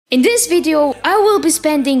In this video, I will be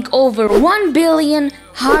spending over 1 billion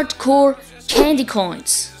hardcore candy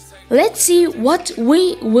coins. Let's see what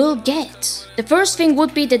we will get. The first thing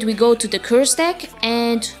would be that we go to the curse deck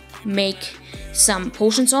and make some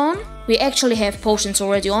potions on. We actually have potions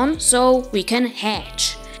already on, so we can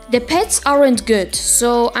hatch. The pets aren't good,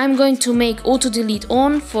 so I'm going to make auto delete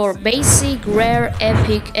on for basic, rare,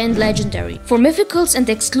 epic and legendary. For mythicals and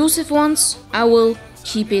exclusive ones, I will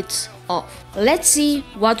keep it off. Let's see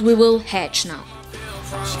what we will hatch now.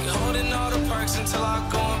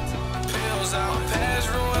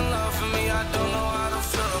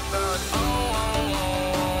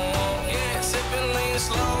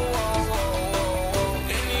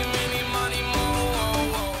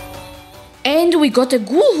 And we got a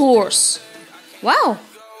ghoul horse. Wow.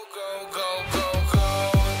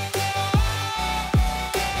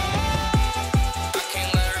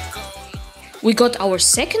 We got our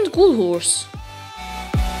second ghoul horse.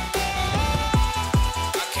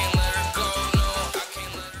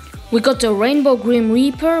 We got the Rainbow Grim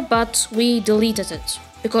Reaper, but we deleted it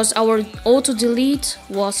because our auto delete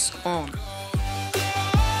was on.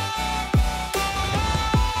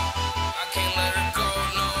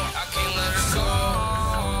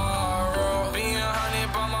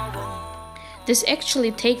 This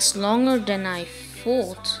actually takes longer than I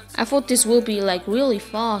thought. I thought this will be like really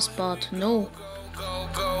fast, but no.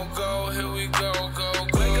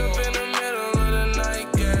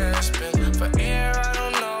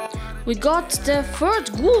 We got the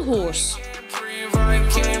third ghoul horse.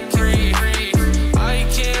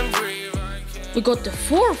 We got the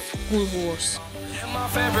fourth ghoul horse.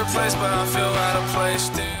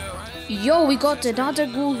 Yo, we got another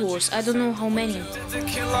ghoul horse. I don't know how many.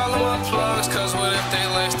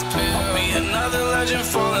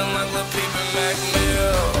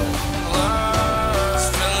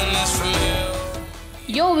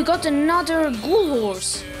 Yo, we got another ghoul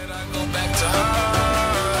horse.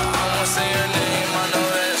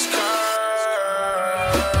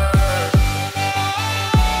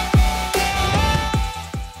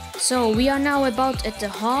 So we are now about at the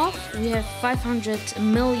half. We have 500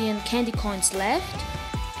 million candy coins left,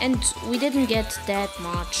 and we didn't get that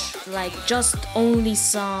much, like just only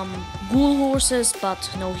some ghoul horses, but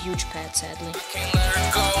no huge pets, sadly.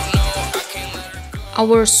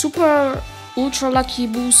 Our super ultra lucky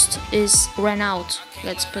boost is ran out.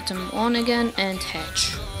 Let's put them on again and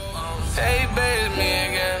hatch.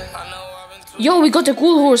 Yo, we got a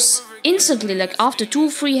ghoul horse instantly, like after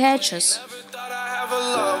 2-3 hatches.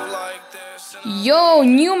 Yo,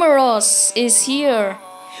 Numerous is here.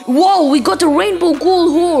 Whoa, we got a rainbow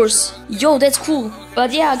ghoul horse. Yo, that's cool.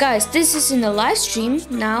 But yeah, guys, this is in a live stream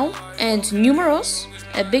now, and Numerous,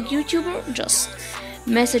 a big YouTuber, just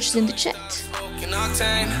messaged in the chat.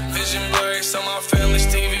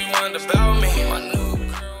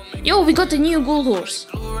 Yo, we got a new ghoul horse.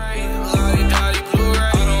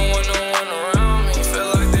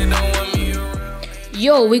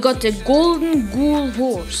 Yo, we got a golden ghoul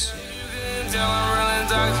horse.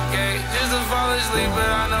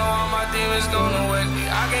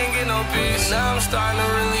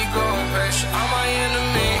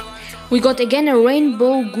 We got again a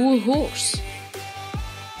rainbow ghoul horse.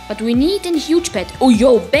 But we need a huge pet. Oh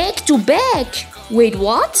yo, back to back! Wait,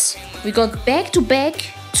 what? We got back to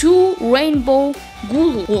back 2 rainbow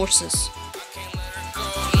ghoul horses.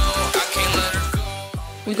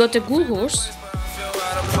 We got a ghoul horse.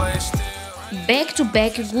 Back to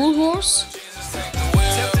back a ghoul horse.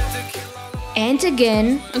 And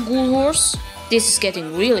again a ghoul horse. This is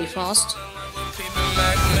getting really fast.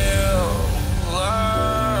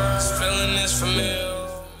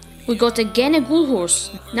 We got again a ghoul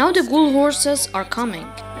horse. Now the ghoul horses are coming.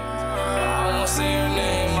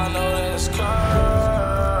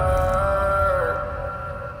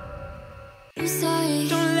 I'm sorry,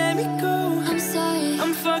 don't let me go. I'm sorry,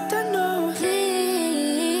 I'm fucked, I know.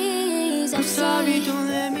 Please, I'm sorry, don't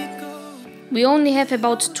let me go. We only have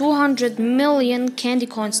about 200 million candy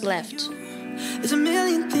coins left. There's a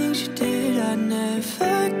million things you did I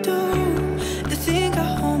never do. The thing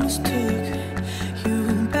I almost took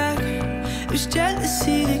you back. It was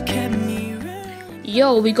jealousy that kept me running.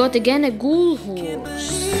 Yo, we got again a ghoul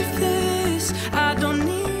horse. I don't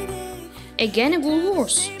need it. Again a ghoul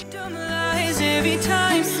horse. Every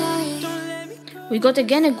time. We got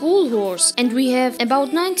again a ghoul horse, and we have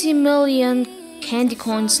about 90 million candy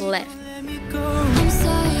coins left.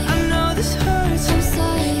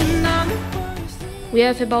 We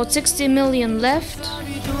have about 60 million left.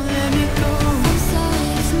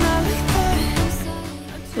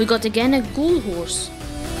 We got again a ghoul horse.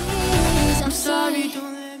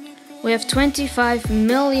 We have 25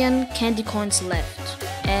 million candy coins left.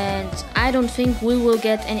 And I don't think we will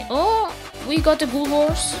get any... Oh, we got a good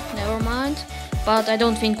horse. Never mind. But I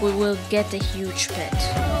don't think we will get a huge pet.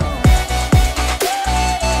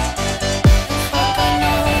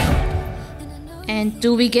 And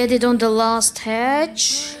do we get it on the last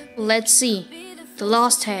hatch? Let's see. The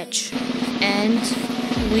last hatch. And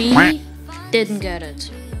we didn't get it.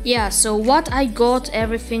 Yeah, so what I got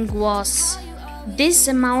everything was this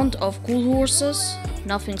amount of cool horses.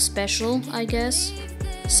 Nothing special, I guess.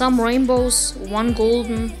 Some rainbows, one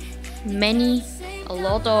golden, a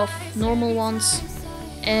lot of normal ones.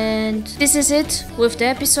 And this is it with the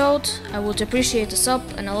episode. I would appreciate a sub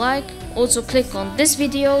and a like. Also click on this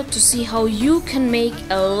video to see how you can make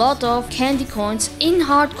a lot of candy coins in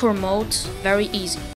hardcore mode very easy.